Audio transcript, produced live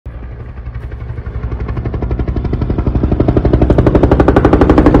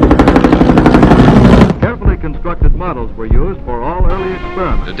models were used for all early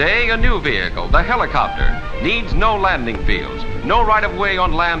experiments. Today, a new vehicle, the helicopter, needs no landing fields, no right-of-way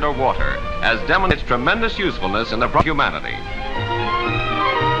on land or water, as demonstrates tremendous usefulness in the of humanity.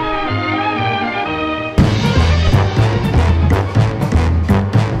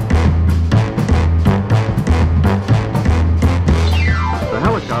 The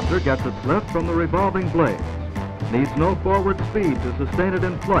helicopter gets its lift from the revolving blades, needs no forward speed to sustain it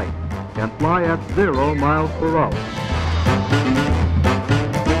in flight, can fly at 0 miles per hour.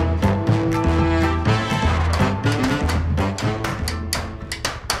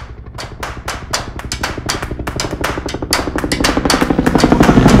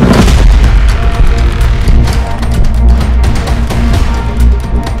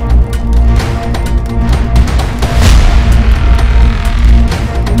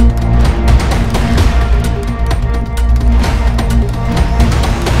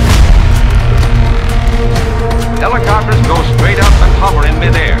 Helicopters go straight up and hover in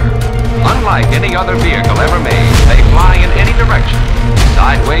midair. Unlike any other vehicle ever made, they fly in any direction,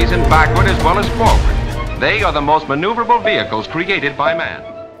 sideways and backward as well as forward. They are the most maneuverable vehicles created by man.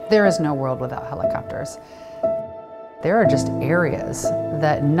 There is no world without helicopters. There are just areas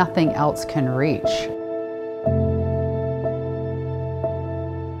that nothing else can reach.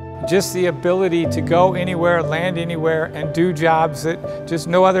 Just the ability to go anywhere, land anywhere, and do jobs that just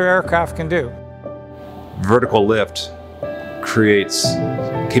no other aircraft can do. Vertical lift creates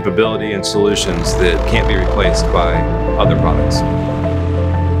capability and solutions that can't be replaced by other products.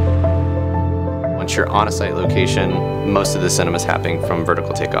 Once you're on a site location, most of the cinema is happening from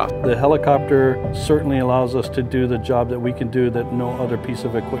vertical takeoff. The helicopter certainly allows us to do the job that we can do that no other piece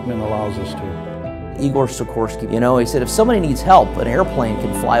of equipment allows us to. Igor Sikorsky, he said if somebody needs help, an airplane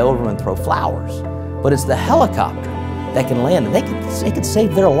can fly over them and throw flowers, but it's the helicopter that can land and they can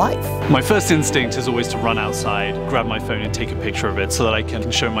save their life. My first instinct is always to run outside, grab my phone and take a picture of it so that I can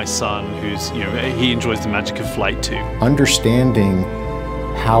show my son who's, he enjoys the magic of flight too. Understanding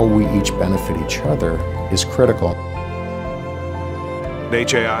how we each benefit each other is critical.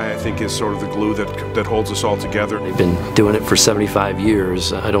 HAI, I think, is sort of the glue that holds us all together. They've been doing it for 75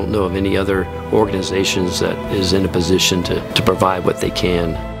 years. I don't know of any other organizations that is in a position to provide what they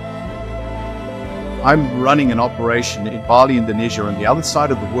can. I'm running an operation in Bali, Indonesia, on the other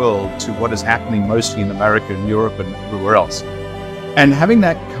side of the world to what is happening mostly in America and Europe and everywhere else. And having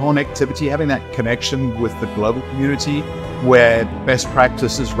that connectivity, having that connection with the global community where best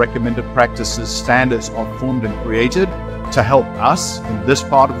practices, recommended practices, standards are formed and created to help us in this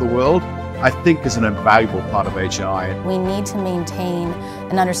part of the world, I think is an invaluable part of HAI. We need to maintain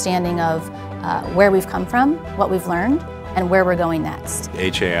an understanding of where we've come from, what we've learned, and where we're going next.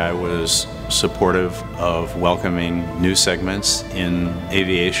 HAI was supportive of welcoming new segments in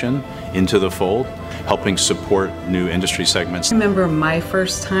aviation into the fold, helping support new industry segments. I remember my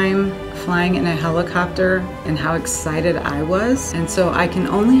first time flying in a helicopter and how excited I was, and so I can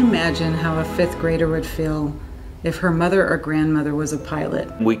only imagine how a 5th grader would feel if her mother or grandmother was a pilot.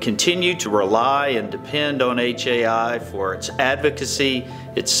 We continue to rely and depend on HAI for its advocacy,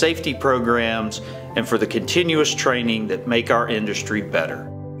 its safety programs, and for the continuous training that make our industry better.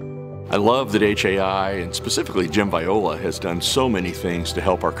 I love that HAI, and specifically Jim Viola, has done so many things to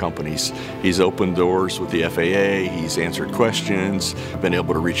help our companies. He's opened doors with the FAA, he's answered questions, I've been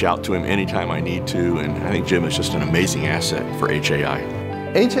able to reach out to him anytime I need to, and I think Jim is just an amazing asset for HAI.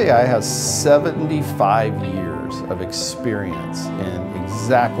 HAI has 75 years of experience in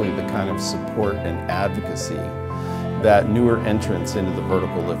exactly the kind of support and advocacy that newer entrants into the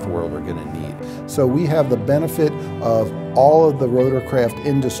vertical lift world are going to need. So we have the benefit of all of the rotorcraft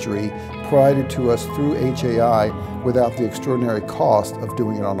industry provided to us through HAI without the extraordinary cost of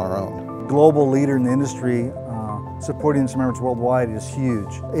doing it on our own. Global leader in the industry, supporting instrument members worldwide is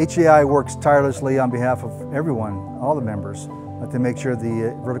huge. HAI works tirelessly on behalf of everyone, all the members, to make sure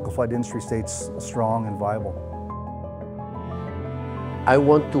the vertical flight industry stays strong and viable. I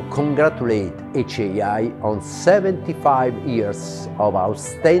want to congratulate HAI on 75 years of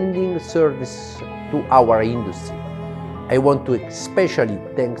outstanding service to our industry. I want to especially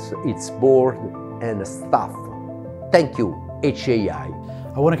thank its board and staff. Thank you, HAI.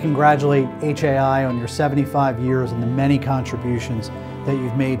 I want to congratulate HAI on your 75 years and the many contributions that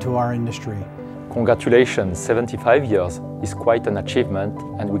you've made to our industry. Congratulations, 75 years is quite an achievement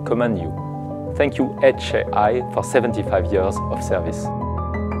and we commend you. Thank you, HAI, for 75 years of service.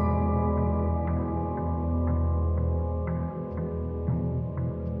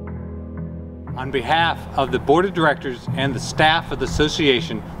 On behalf of the Board of Directors and the staff of the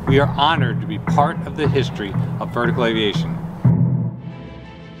Association, we are honored to be part of the history of vertical aviation.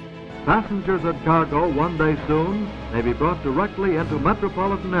 passengers and cargo one day soon may be brought directly into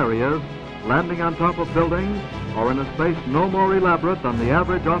metropolitan areas, landing on top of buildings or in a space no more elaborate than the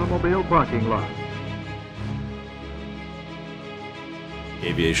average automobile parking lot.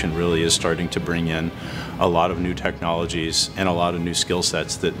 Aviation really is starting to bring in a lot of new technologies and a lot of new skill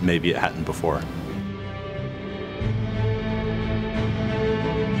sets that maybe it hadn't before.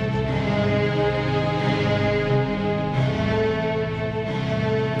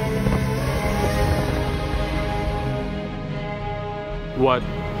 What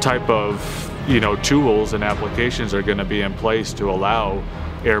type of tools and applications are going to be in place to allow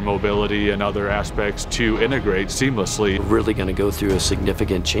air mobility and other aspects to integrate seamlessly? We're really going to go through a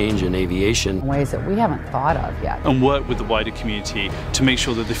significant change in aviation. In ways that we haven't thought of yet. And work with the wider community to make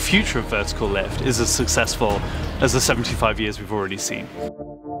sure that the future of vertical lift is as successful as the 75 years we've already seen.